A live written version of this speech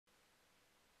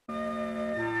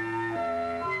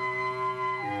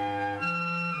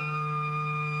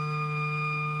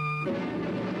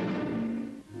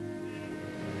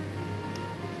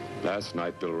Last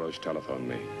night, Bill Roush telephoned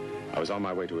me. I was on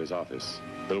my way to his office.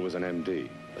 Bill was an MD,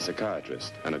 a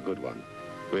psychiatrist, and a good one.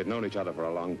 We had known each other for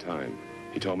a long time.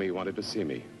 He told me he wanted to see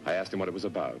me. I asked him what it was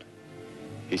about.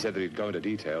 He said that he'd go into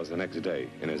details the next day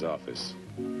in his office.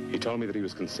 He told me that he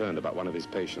was concerned about one of his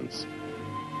patients,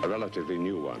 a relatively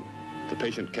new one. The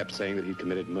patient kept saying that he'd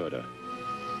committed murder.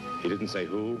 He didn't say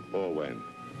who or when.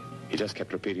 He just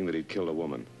kept repeating that he'd killed a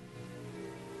woman.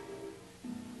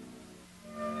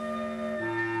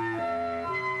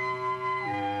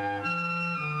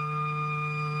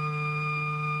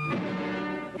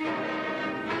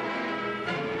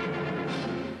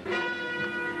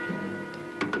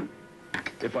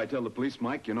 If I tell the police,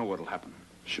 Mike, you know what'll happen.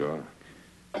 Sure.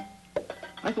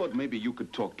 I thought maybe you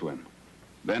could talk to him.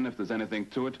 Then, if there's anything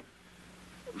to it,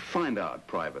 find out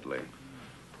privately.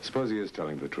 Suppose he is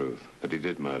telling the truth, that he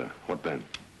did murder. What then?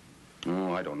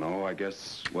 Oh, I don't know. I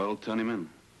guess, well, turn him in.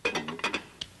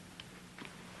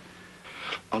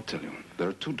 I'll tell you, there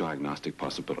are two diagnostic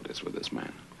possibilities with this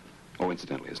man. Oh,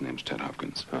 incidentally, his name's Ted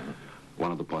Hopkins.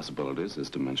 One of the possibilities is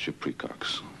dementia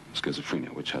precox,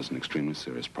 schizophrenia, which has an extremely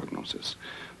serious prognosis.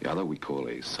 The other we call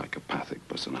a psychopathic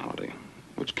personality,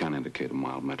 which can indicate a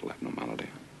mild mental abnormality.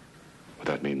 Would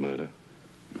that mean murder?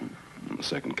 In the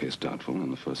second case, doubtful. In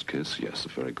the first case, yes, a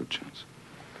very good chance.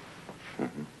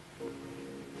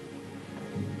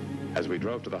 As we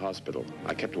drove to the hospital,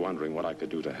 I kept wondering what I could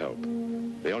do to help.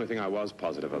 The only thing I was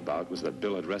positive about was that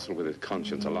Bill had wrestled with his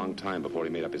conscience a long time before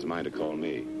he made up his mind to call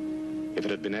me. If it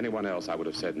had been anyone else, I would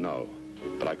have said no.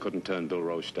 But I couldn't turn Bill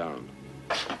Roush down.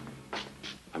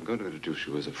 I'm going to introduce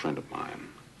you as a friend of mine,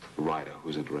 a writer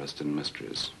who's interested in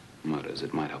mysteries, murders.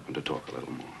 It might help him to talk a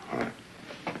little more. All right.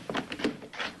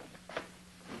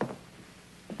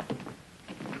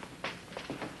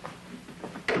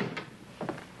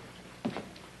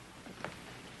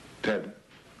 Ted.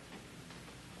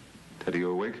 Ted, are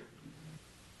you awake?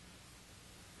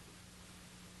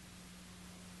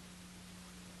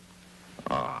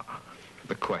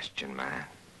 The question, man.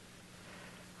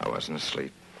 I wasn't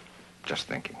asleep, just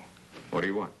thinking. What do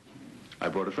you want? I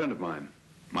brought a friend of mine,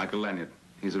 Michael Lanyard.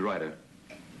 He's a writer.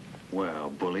 Well,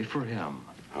 bully for him.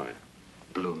 All right.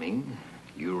 Blooming,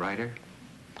 you writer?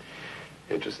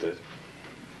 Interested?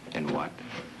 In what?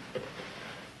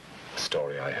 A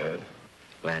story I heard.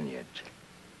 Lanyard.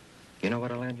 You know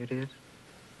what a lanyard is?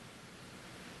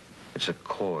 It's a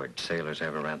cord sailors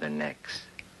have around their necks.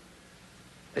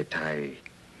 They tie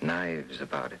knives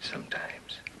about it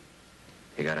sometimes.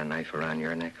 You got a knife around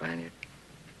your neck, Lanyard?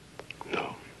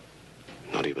 No.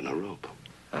 Not even a rope.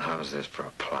 Now, how's this for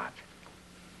a plot?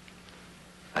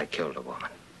 I killed a woman.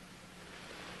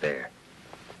 There.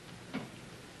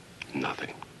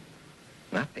 Nothing.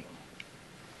 Nothing.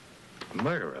 A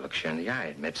murderer looks you in the eye,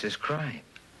 admits his crime.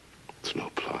 It's no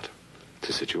plot. It's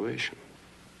a situation.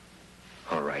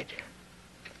 All right.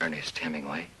 Ernest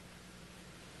Hemingway.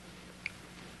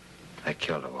 I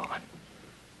killed a woman.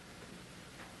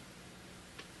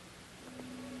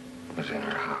 Was in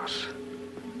her house.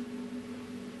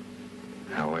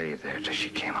 I waited there till she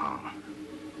came home.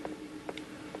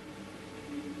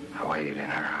 I waited in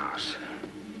her house.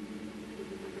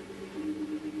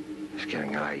 It's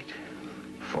getting late.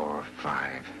 4,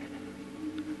 5,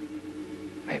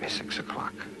 maybe 6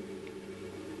 o'clock.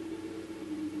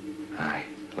 I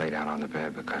lay down on the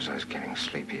bed because I was getting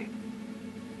sleepy.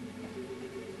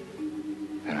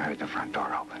 Then I heard the front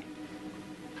door open.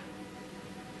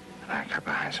 And I got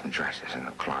behind some dresses in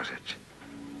the closet.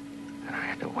 And I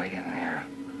had to wait in there,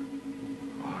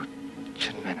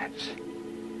 10 minutes.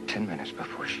 10 minutes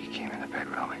before she came in the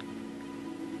bedroom.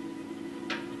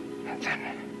 And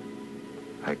then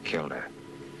I killed her.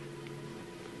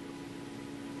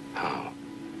 How?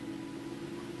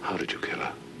 How did you kill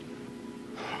her?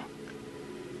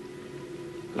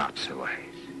 Lots of ways.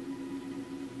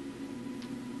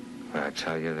 But I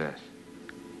tell you this.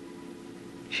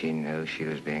 She knew she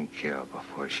was being killed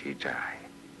before she died.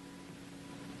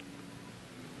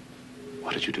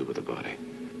 What did you do with the body?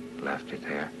 Left it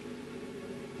there?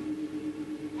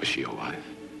 Was she your wife?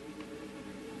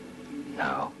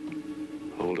 No.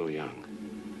 Old or young?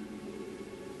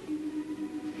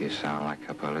 You sound like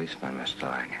a policeman, Mr.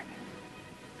 Lanyard.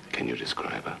 Can you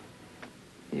describe her?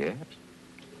 Yes?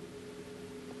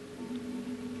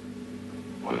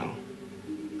 Well?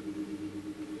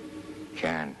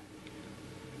 Can.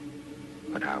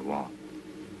 But I won't.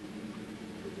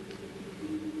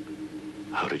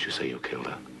 How did you say you killed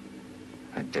her?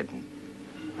 I didn't.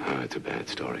 Oh, it's a bad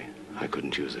story. I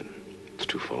couldn't use it. It's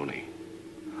too phony.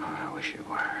 Oh, I wish it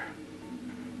were.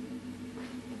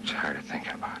 It's hard to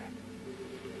think about it.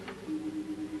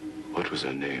 What was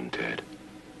her name, Ted?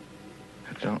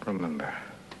 I don't remember.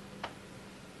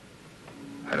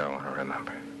 I don't want to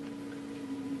remember.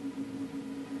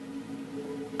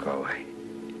 Go away.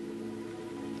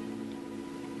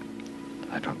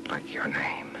 I don't like your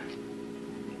name.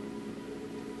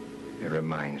 It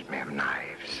reminds me of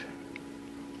knives.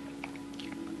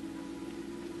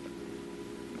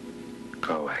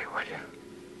 Go away, will you?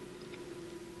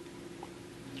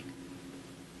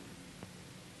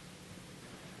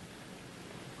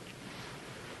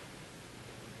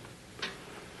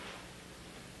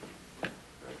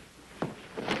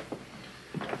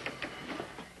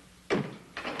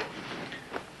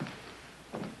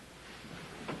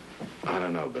 I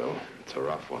don't know, Bill. It's a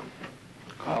rough one.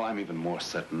 Oh, I'm even more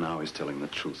certain now he's telling the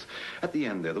truth. At the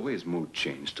end there, the way his mood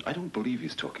changed, I don't believe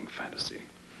he's talking fantasy.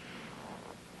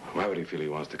 Why would he feel he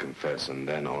wants to confess and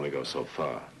then only go so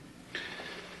far?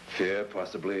 Fear,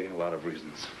 possibly, a lot of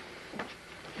reasons.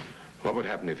 What would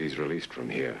happen if he's released from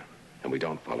here and we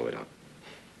don't follow it up?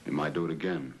 He might do it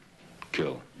again.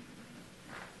 Kill.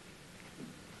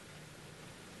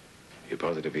 You're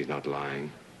positive he's not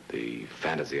lying? The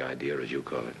fantasy idea, as you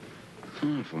call it.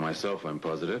 For myself, I'm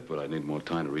positive, but I need more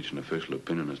time to reach an official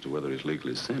opinion as to whether he's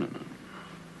legally sane or not.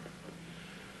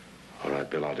 All right,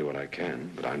 Bill, I'll do what I can,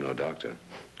 but I'm no doctor.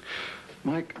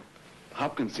 Mike,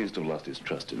 Hopkins seems to have lost his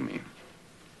trust in me.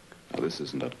 Now, this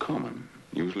isn't uncommon.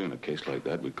 Usually in a case like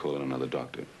that, we'd call in another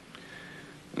doctor.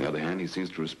 On the other hand, he seems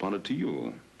to have responded to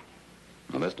you.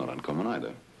 Now, that's not uncommon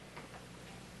either.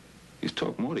 He's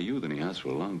talked more to you than he has for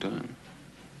a long time.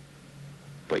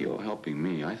 By your helping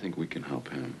me, I think we can help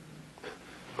him.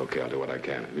 Okay, I'll do what I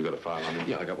can. Have you got a file on him?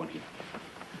 Yeah, I got one here.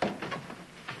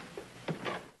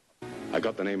 I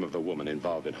got the name of the woman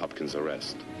involved in Hopkins'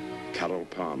 arrest. Carol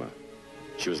Palmer.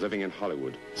 She was living in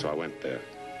Hollywood, so I went there.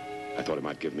 I thought it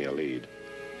might give me a lead.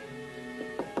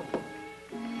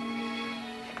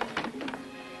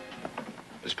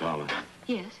 Miss Palmer.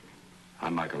 Yes?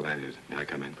 I'm Michael Lanyard. May I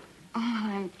come in? Oh,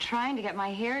 I'm trying to get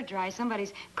my hair dry.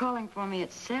 Somebody's calling for me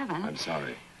at 7. I'm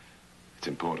sorry. It's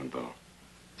important, though.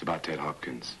 It's about Ted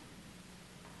Hopkins.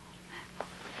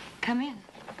 Come in.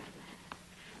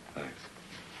 Thanks.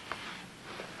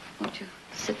 Won't you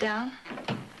sit down?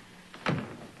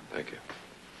 Thank you.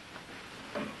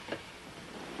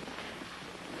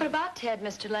 What about Ted,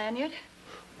 Mr. Lanyard?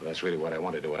 Well, that's really what I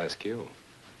wanted to ask you.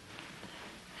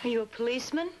 Are you a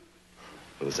policeman?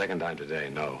 For the second time today,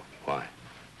 no. Why?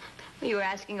 Well, you were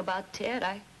asking about Ted.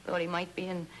 I thought he might be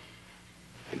in...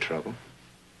 In trouble?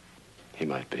 He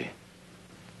might be.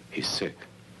 He's sick.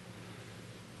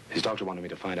 His doctor wanted me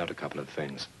to find out a couple of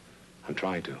things. I'm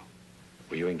trying to.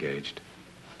 Were you engaged?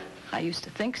 I used to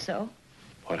think so.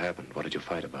 What happened? What did you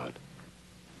fight about?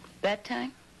 That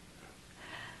time?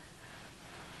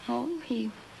 Oh, he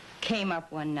came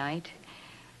up one night.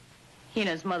 He and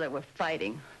his mother were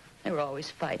fighting. They were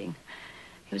always fighting.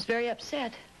 He was very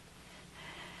upset.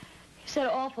 He said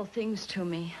awful things to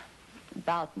me,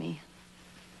 about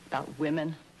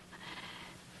women.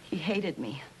 He hated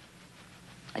me.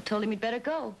 I told him he'd better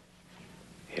go.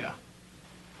 Yeah.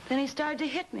 Then he started to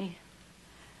hit me.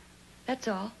 That's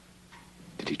all.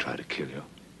 Did he try to kill you?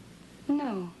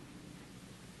 No.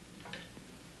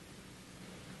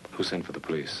 Who sent for the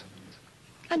police?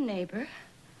 A neighbor.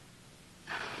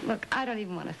 Look, I don't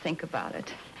even want to think about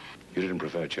it. You didn't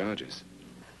prefer charges?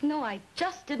 No, I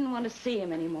just didn't want to see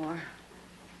him anymore.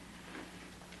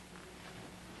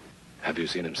 Have you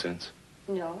seen him since?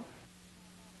 No.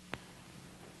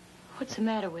 What's the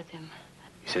matter with him?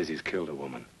 He says he's killed a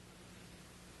woman.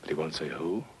 But he won't say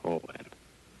who or when.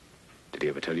 Did he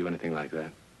ever tell you anything like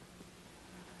that?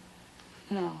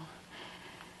 No.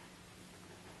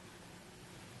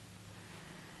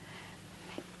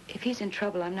 If he's in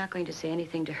trouble, I'm not going to say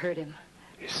anything to hurt him.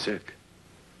 He's sick.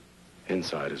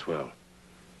 Inside as well.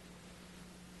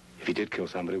 If he did kill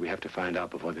somebody, we have to find out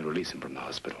before they release him from the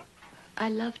hospital. I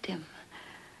loved him.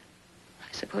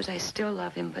 I suppose I still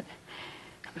love him, but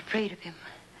I'm afraid of him.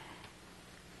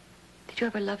 Did you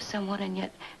ever love someone and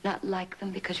yet not like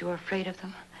them because you were afraid of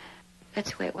them?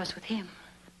 That's the way it was with him.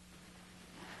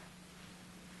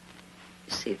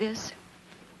 You see this?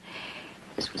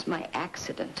 This was my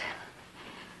accident.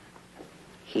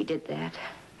 He did that.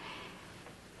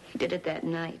 He did it that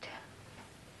night.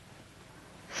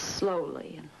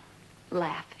 Slowly and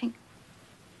laughing.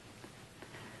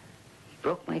 He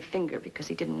broke my finger because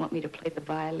he didn't want me to play the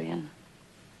violin.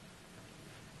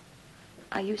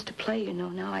 I used to play, you know.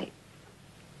 Now I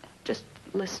just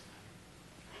listen.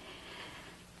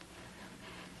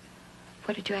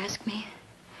 What did you ask me?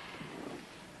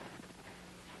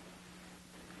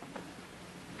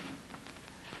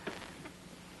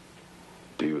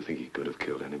 Do you think he could have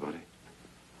killed anybody?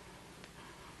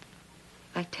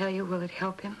 I tell you, will it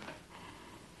help him?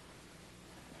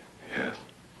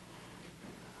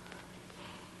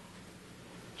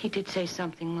 He did say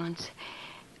something once.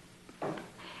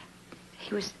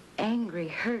 He was angry,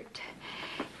 hurt.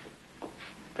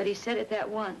 But he said it that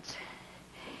once.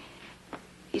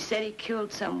 He said he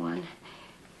killed someone,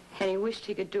 and he wished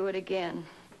he could do it again.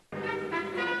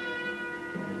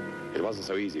 It wasn't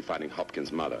so easy finding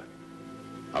Hopkins' mother.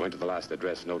 I went to the last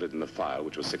address noted in the file,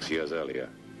 which was 6 years earlier.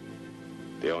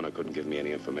 The owner couldn't give me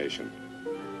any information.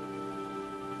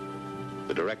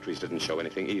 The directories didn't show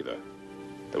anything either.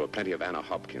 There were plenty of Anna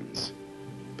Hopkins,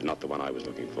 but not the one I was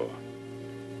looking for.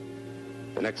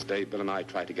 The next day, Bill and I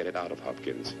tried to get it out of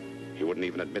Hopkins. He wouldn't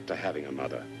even admit to having a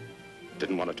mother.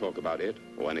 Didn't want to talk about it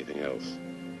or anything else.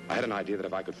 I had an idea that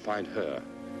if I could find her,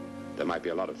 there might be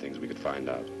a lot of things we could find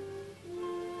out.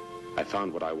 I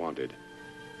found what I wanted.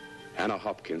 Anna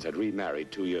Hopkins had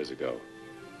remarried 2 years ago.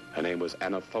 Her name was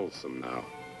Anna Folsom now.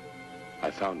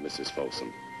 I found Mrs.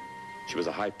 Folsom. She was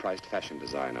a high-priced fashion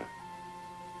designer.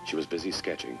 She was busy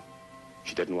sketching.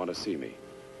 She didn't want to see me.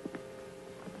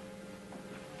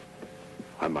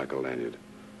 I'm Michael Lanyard.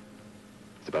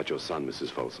 It's about your son,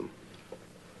 Mrs. Folsom.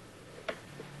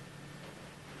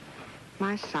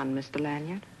 My son, Mr.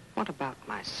 Lanyard? What about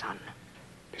my son?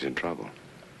 He's in trouble.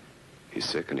 He's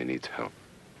sick and he needs help.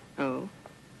 Oh?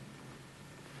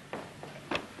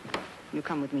 You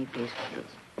come with me, please. Yes.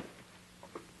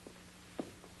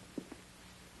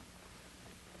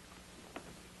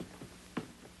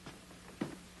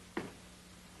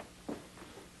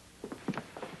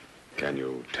 Can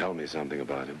you tell me something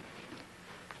about him?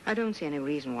 I don't see any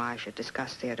reason why I should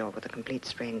discuss Theodore with a complete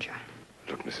stranger.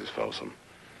 Look, Mrs. Folsom,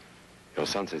 your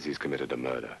son says he's committed a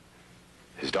murder.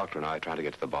 His doctor and I are trying to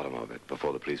get to the bottom of it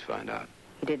before the police find out.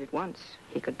 He did it once.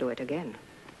 He could do it again.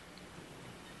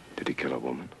 Did he kill a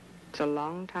woman? It's a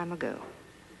long time ago.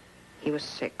 He was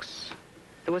 6.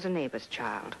 There was a neighbor's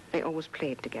child. They always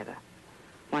played together.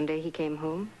 One day he came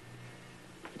home.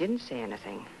 He didn't say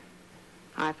anything.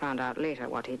 I found out later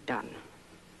what he'd done.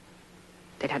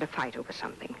 They'd had a fight over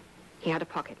something. He had a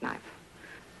pocket knife.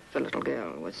 The little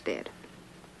girl was dead.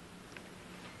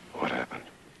 What happened?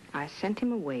 I sent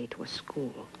him away to a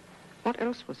school. What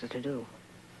else was there to do?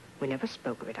 We never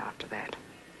spoke of it after that.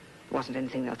 It wasn't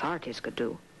anything the authorities could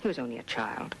do. He was only a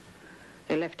child.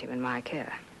 They left him in my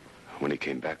care. When he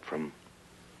came back from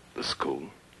the school?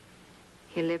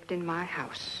 He lived in my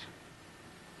house,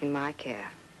 in my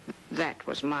care. That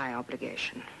was my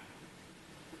obligation.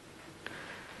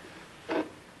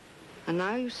 And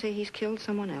now you say he's killed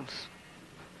someone else.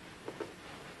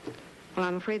 Well,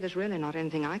 I'm afraid there's really not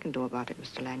anything I can do about it,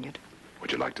 Mr. Lanyard.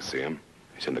 Would you like to see him?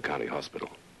 He's in the county hospital.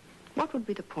 What would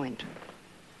be the point?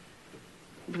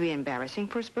 It would be embarrassing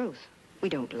for us both. We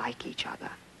don't like each other.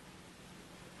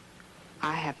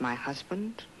 I have my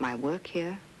husband, my work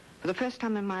here. For the first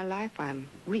time in my life, I'm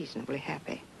reasonably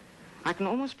happy. I can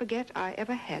almost forget I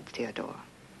ever had Theodore.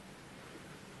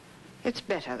 It's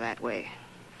better that way.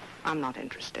 I'm not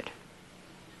interested.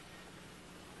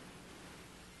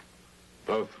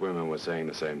 Both women were saying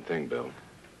the same thing, Bill.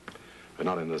 But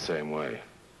not in the same way.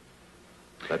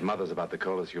 That mother's about the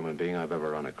coldest human being I've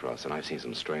ever run across, and I've seen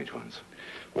some strange ones.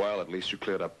 Well, at least you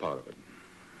cleared up part of it.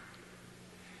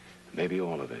 Maybe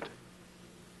all of it.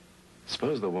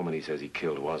 Suppose the woman he says he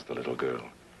killed was the little girl.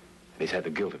 And he's had the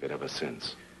guilt of it ever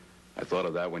since. I thought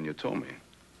of that when you told me.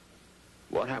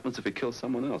 What happens if he kills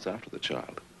someone else after the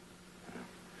child?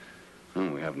 Oh,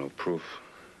 we have no proof.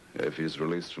 If he's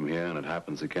released from here and it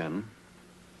happens again,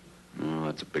 oh,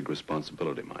 that's a big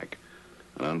responsibility, Mike.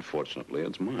 And unfortunately,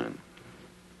 it's mine.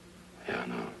 Yeah, I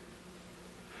know.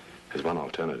 There's one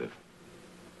alternative.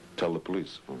 Tell the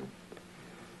police.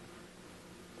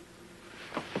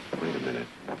 Wait a minute.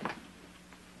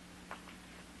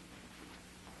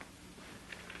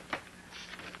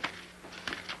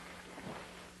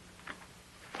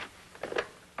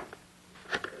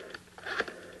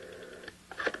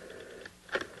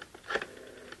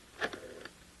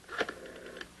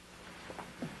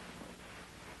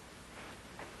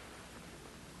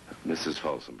 Mrs.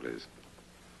 Folsom, please.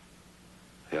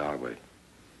 Yeah, I'll wait.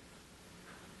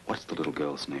 What's the little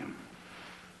girl's name?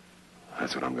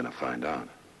 That's what I'm going to find out.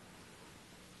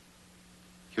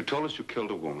 You told us you killed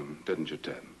a woman, didn't you,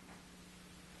 Ted?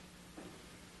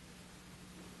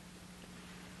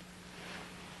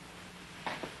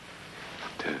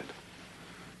 Ted,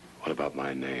 what about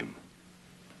my name?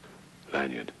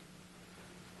 Lanyard.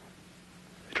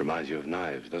 It reminds you of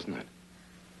knives, doesn't it?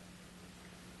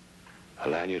 A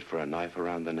lanyard for a knife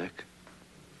around the neck?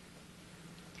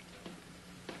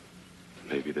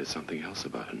 Maybe there's something else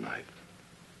about a knife.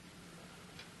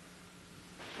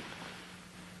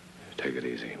 Take it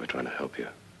easy. We're trying to help you.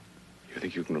 You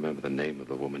think you can remember the name of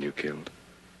the woman you killed?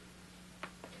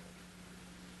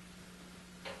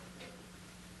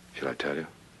 Shall I tell you?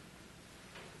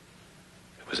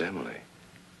 It was Emily.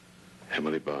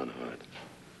 Emily Barnhart.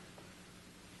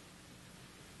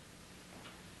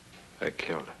 I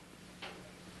killed her.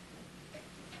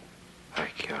 I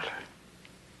killed her.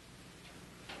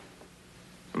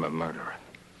 I'm a murderer.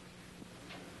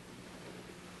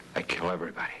 I kill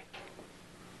everybody.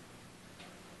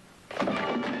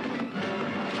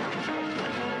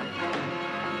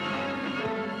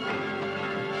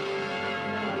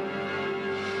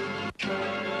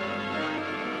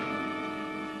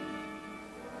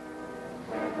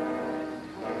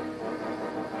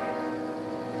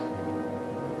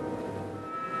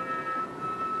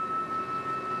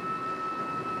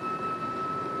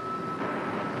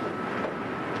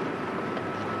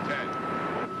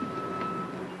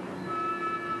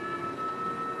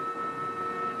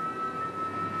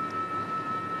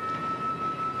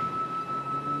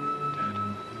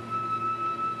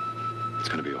 It's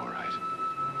gonna be all right.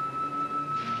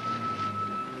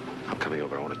 I'm coming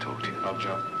over. I want to talk to you. I'll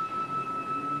jump.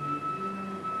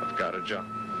 I've got to jump.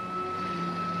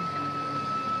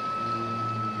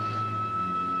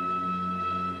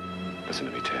 Listen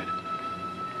to me, Ted.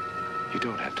 You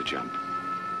don't have to jump.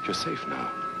 You're safe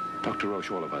now. Dr.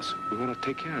 Roush, all of us, we want to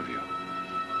take care of you.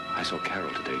 I saw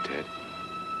Carol today, Ted.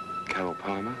 Carol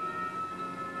Palmer.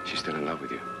 She's still in love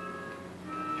with you.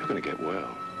 You're going to get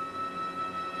well.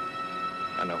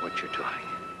 I know what you're doing.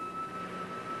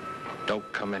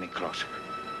 Don't come any closer.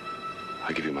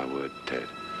 I give you my word, Ted.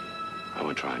 I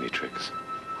won't try any tricks.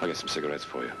 I'll get some cigarettes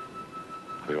for you.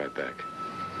 I'll be right back.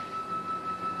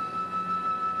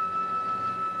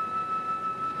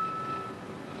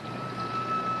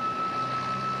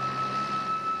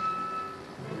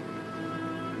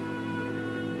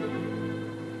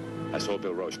 I saw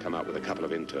Bill Roush come out with a couple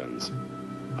of interns.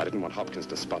 I didn't want Hopkins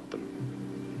to spot them.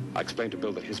 I explained to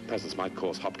Bill that his presence might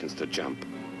cause Hopkins to jump.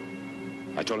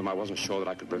 I told him I wasn't sure that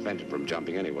I could prevent him from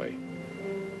jumping anyway.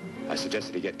 I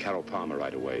suggested he get Carol Palmer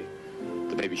right away,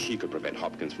 that maybe she could prevent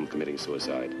Hopkins from committing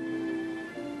suicide.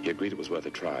 He agreed it was worth a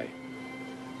try.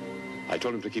 I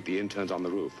told him to keep the interns on the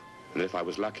roof, and if I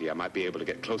was lucky, I might be able to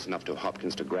get close enough to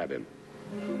Hopkins to grab him.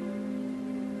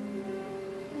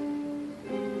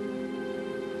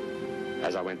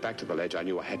 As I went back to the ledge, I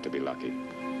knew I had to be lucky,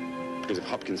 because if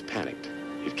Hopkins panicked,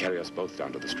 he'd carry us both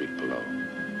down to the street below.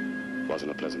 Wasn't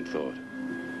a pleasant thought.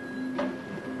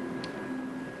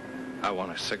 I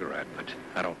want a cigarette, but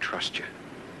I don't trust you.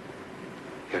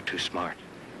 You're too smart.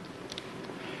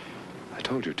 I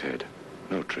told you, Ted.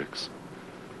 No tricks.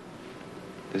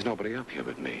 There's nobody up here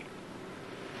but me.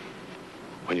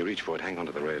 When you reach for it, hang on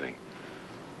to the railing.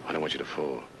 I don't want you to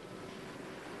fall.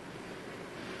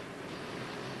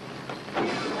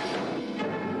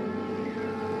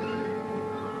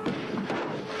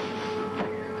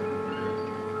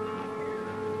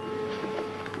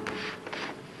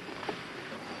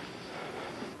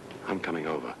 I'm coming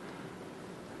over.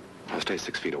 I'll stay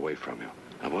 6 feet away from you.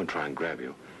 I won't try and grab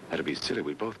you. That'd be silly.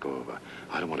 We'd both go over.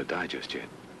 I don't want to die just yet.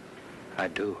 I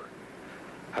do.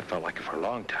 I felt like it for a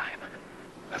long time.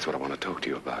 That's what I want to talk to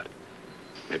you about.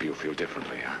 Maybe you'll feel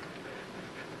differently, huh?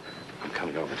 I'm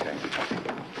coming over, Ted.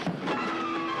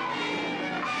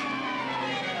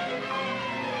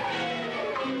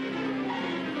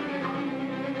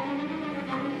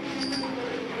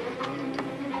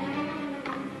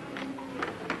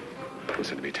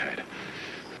 Listen to me, Ted.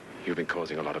 You've been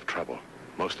causing a lot of trouble,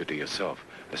 mostly to yourself.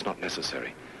 That's not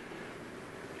necessary.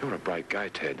 You're a bright guy,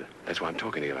 Ted. That's why I'm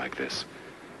talking to you like this.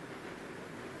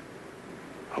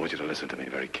 I want you to listen to me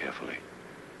very carefully.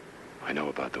 I know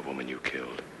about the woman you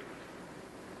killed.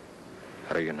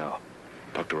 How do you know?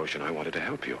 Dr. Roush and I wanted to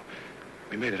help you.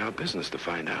 We made it our business to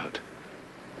find out.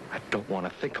 I don't want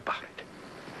to think about it.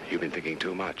 You've been thinking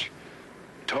too much.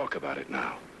 Talk about it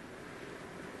now.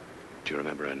 Do you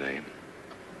remember her name?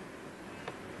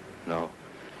 No.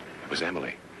 It was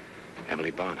Emily. Emily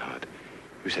Barnhart.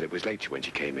 You said it was late when she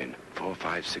came in. 4,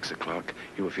 5, 6 o'clock.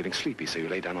 You were feeling sleepy, so you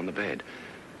lay down on the bed.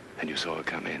 And you saw her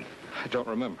come in. I don't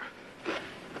remember.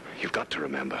 You've got to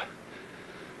remember.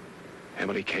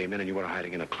 Emily came in and you were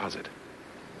hiding in a closet.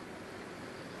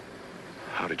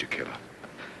 How did you kill her?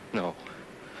 No.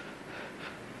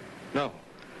 No.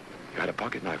 You had a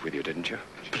pocket knife with you, didn't you?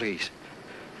 Please.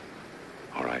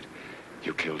 All right.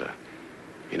 You killed her.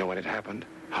 You know when it happened?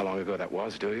 How long ago that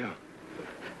was, do you?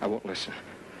 I won't listen.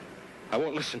 I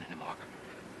won't listen anymore.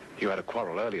 You had a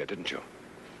quarrel earlier, didn't you?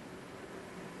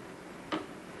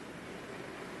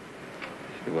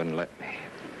 She wouldn't let me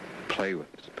play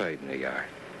with the spade in the yard.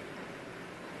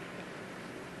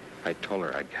 I told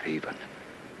her I'd get even.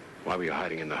 Why were you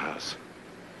hiding in the house?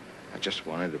 I just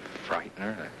wanted to frighten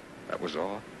her. That was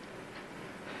all.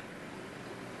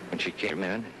 when she came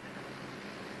in.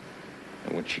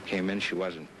 And when she came in, she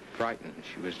wasn't frightened.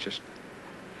 She was just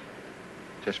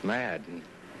mad. And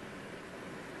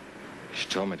she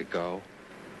told me to go.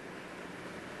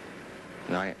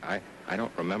 And I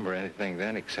don't remember anything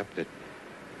then except that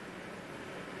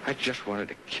I just wanted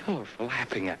to kill her for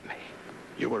laughing at me.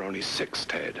 You were only 6,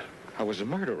 Ted. I was a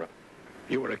murderer.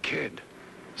 You were a kid.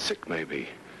 Sick, maybe.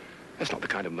 That's not the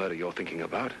kind of murder you're thinking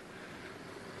about.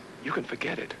 You can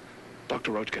forget it.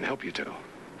 Dr. Roach can help you to.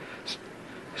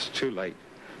 It's too late.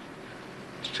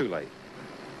 It's too late.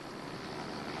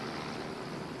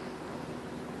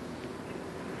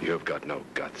 You've got no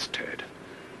guts, Ted.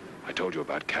 I told you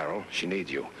about Carol. She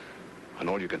needs you. And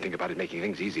all you can think about is making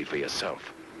things easy for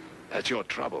yourself. That's your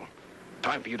trouble.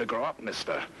 Time for you to grow up,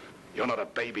 mister. You're not a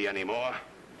baby anymore.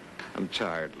 I'm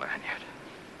tired, Lanyard.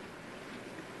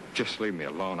 Just leave me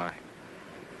alone.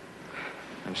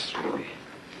 I'm sleepy.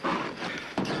 I've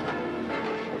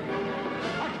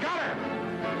got her!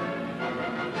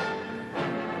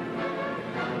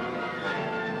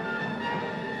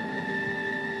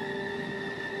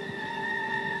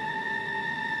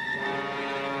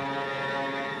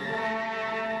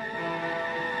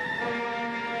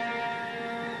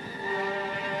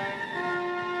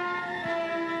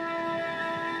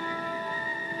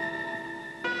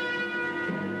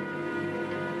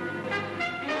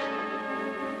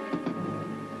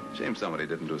 Shame somebody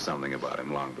didn't do something about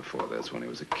him long before this, when he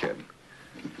was a kid.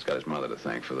 He's got his mother to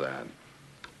thank for that.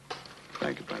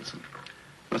 Thank you, Benson.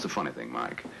 That's the funny thing,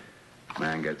 Mike.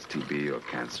 Man gets TB or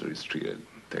cancer, he's treated,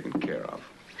 taken care of.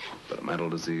 But a mental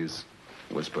disease,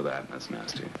 whisper that, and that's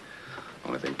nasty.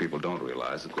 Only thing people don't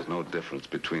realize is there's no difference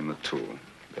between the two.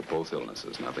 They're both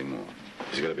illnesses, nothing more.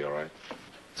 Is he gonna be all right?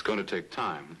 It's going to take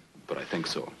time, but I think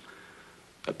so.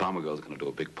 That Palmer girl's going to do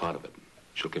a big part of it.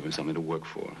 She'll give him something to work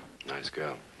for. Nice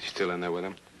girl. She's still in there with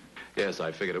him? Yes,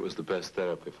 I figured it was the best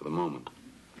therapy for the moment.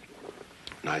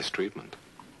 Nice treatment.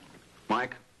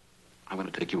 Mike, I'm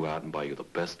going to take you out and buy you the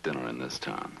best dinner in this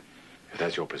town. If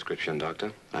that's your prescription,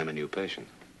 Doctor, I'm a new patient.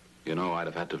 You know, I'd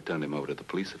have had to have turned him over to the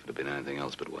police if it had been anything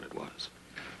else but what it was.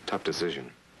 Tough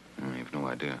decision. I have no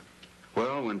idea.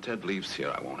 Well, when Ted leaves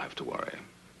here, I won't have to worry.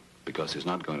 Because he's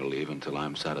not going to leave until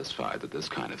I'm satisfied that this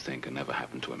kind of thing can never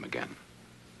happen to him again.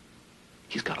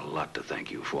 He's got a lot to thank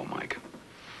you for, Mike.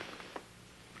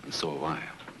 And so have I.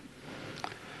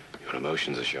 Your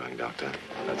emotions are showing, Doctor.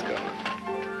 Let's go.